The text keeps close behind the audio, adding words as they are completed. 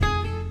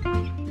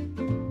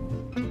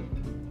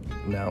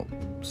Now,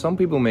 some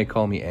people may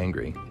call me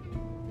angry.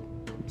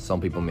 Some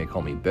people may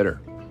call me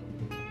bitter.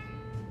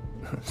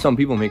 Some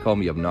people may call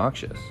me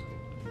obnoxious.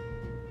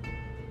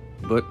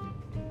 But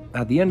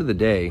at the end of the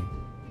day,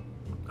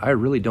 I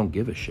really don't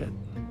give a shit.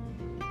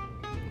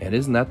 And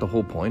isn't that the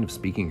whole point of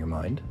speaking your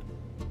mind?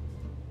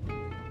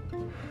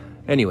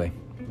 Anyway,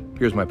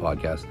 here's my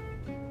podcast.